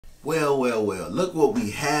Well, look what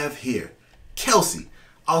we have here. Kelsey,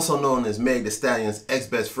 also known as Meg Thee Stallion's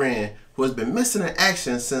ex-best friend, who has been missing in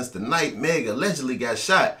action since the night Meg allegedly got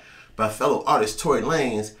shot by fellow artist Tory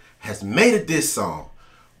Lanez, has made a diss song.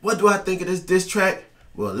 What do I think of this diss track?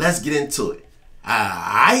 Well, let's get into it.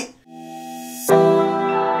 Alright?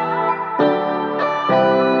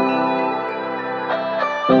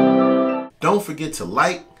 Don't forget to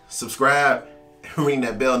like, subscribe, and ring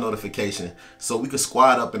that bell notification so we can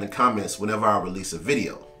squad up in the comments whenever I release a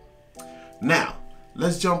video. Now,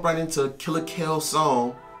 let's jump right into Killer Kel's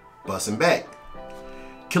song, Bussin' Back.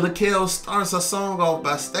 Killer Kel starts her song off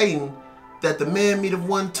by stating that the man meat of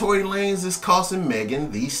one Tory Lanez is costing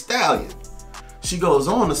Megan Thee Stallion. She goes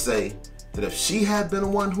on to say that if she had been the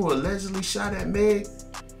one who allegedly shot at Meg,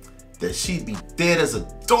 that she'd be dead as a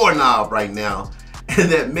doorknob right now, and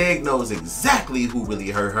that Meg knows exactly who really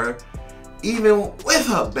hurt her, even with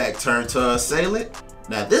her back turned to her assailant.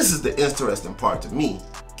 Now this is the interesting part to me.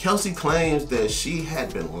 Kelsey claims that she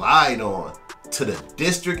had been lied on to the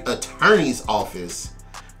district attorney's office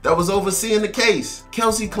that was overseeing the case.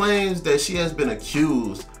 Kelsey claims that she has been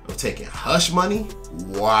accused of taking hush money.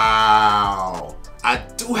 Wow. I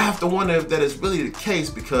do have to wonder if that is really the case,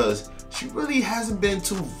 because she really hasn't been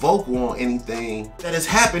too vocal on anything that has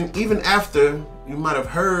happened, even after you might have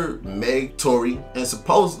heard Meg, Tory, and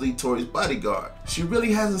supposedly Tory's bodyguard. She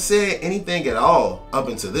really hasn't said anything at all up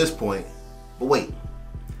until this point. But wait,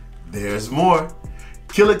 there's more.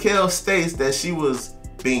 Killer Kel states that she was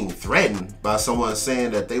being threatened by someone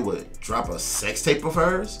saying that they would drop a sex tape of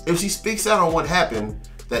hers if she speaks out on what happened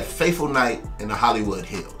that fateful night in the Hollywood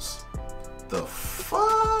Hills. The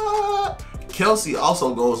fuck? Kelsey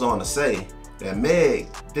also goes on to say that Meg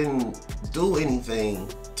didn't do anything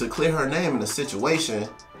to clear her name in the situation,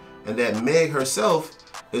 and that Meg herself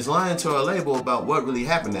is lying to her label about what really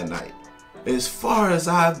happened that night. As far as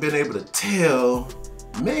I've been able to tell,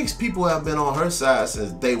 Meg's people have been on her side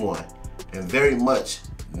since day one, and very much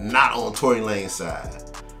not on Tory Lanez's side.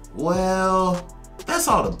 Well, that's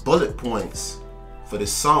all the bullet points for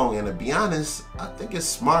this song, and to be honest, I think it's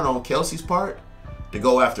smart on Kelsey's part to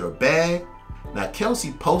go after a bag. Now,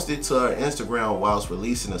 Kelsey posted to her Instagram whilst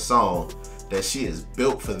releasing the song that she is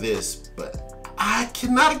built for this, but I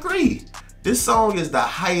cannot agree. This song is the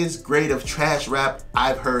highest grade of trash rap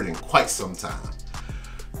I've heard in quite some time.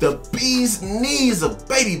 The bee's knees of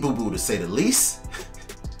baby boo-boo, to say the least.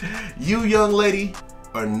 You, young lady,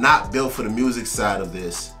 are not built for the music side of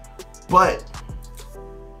this, but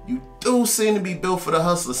you do seem to be built for the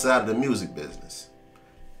hustler side of the music business.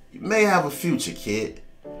 You may have a future, kid.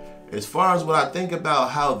 As far as what I think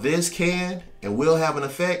about how this can and will have an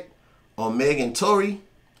effect on Meg and Tory,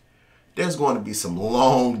 there's going to be some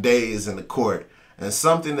long days in the court, and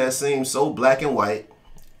something that seems so black and white,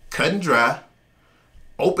 cut and dry,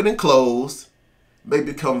 open and closed, may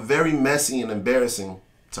become very messy and embarrassing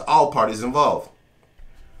to all parties involved.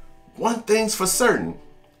 One thing's for certain,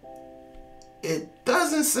 it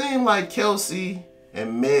doesn't seem like Kelsey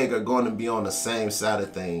and Meg are going to be on the same side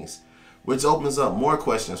of things, which opens up more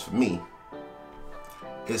questions for me.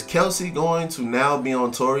 Is Kelsey going to now be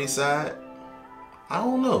on Tory's side? I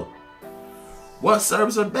don't know. What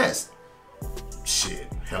serves her best? Shit,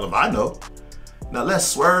 hell if I know. Now let's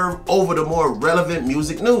swerve over to more relevant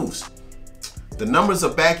music news. The numbers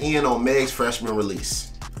are back in on Meg's freshman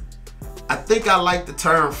release. I think I like the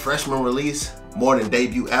term freshman release more than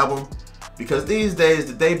debut album, because these days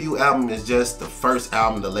the debut album is just the first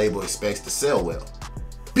album the label expects to sell well.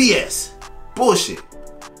 BS, bullshit.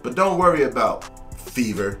 But don't worry about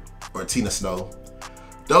Fever or Tina Snow.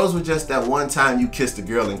 Those were just that one time you kissed a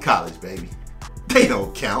girl in college, baby. They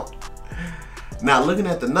don't count. Now, looking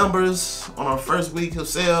at the numbers on our first week of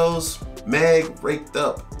sales, Meg raked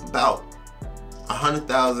up about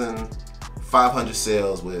 100,500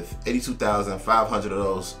 sales, with 82,500 of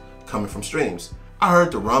those coming from streams. I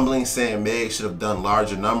heard the rumblings saying Meg should have done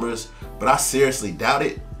larger numbers, but I seriously doubt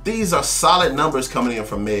it. These are solid numbers coming in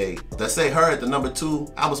from Meg that say her at the number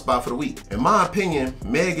 2 album spot for the week. In my opinion,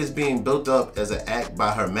 Meg is being built up as an act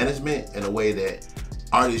by her management in a way that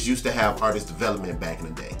artists used to have artist development back in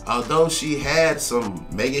the day. Although she had some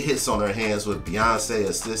mega hits on her hands with Beyonce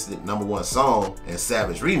assisted #1 song and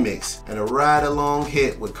Savage remix, and a ride along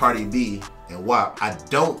hit with Cardi B and WAP, I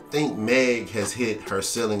don't think Meg has hit her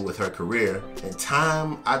ceiling with her career. In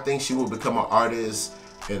time, I think she will become an artist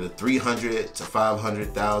in the 300 to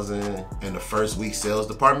 500,000 in the first week sales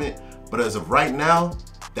department. But as of right now,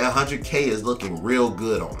 that 100K is looking real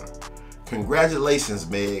good on her. Congratulations,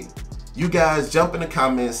 Meg. You guys jump in the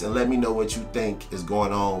comments and let me know what you think is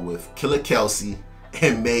going on with Killer Kelsey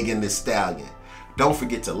and Megan Thee Stallion. Don't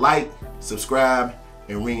forget to like, subscribe,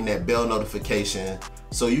 and ring that bell notification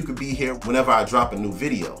so you could be here whenever I drop a new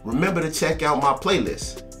video. Remember to check out my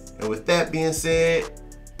playlist. And with that being said,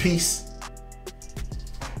 peace.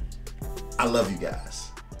 I love you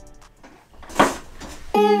guys.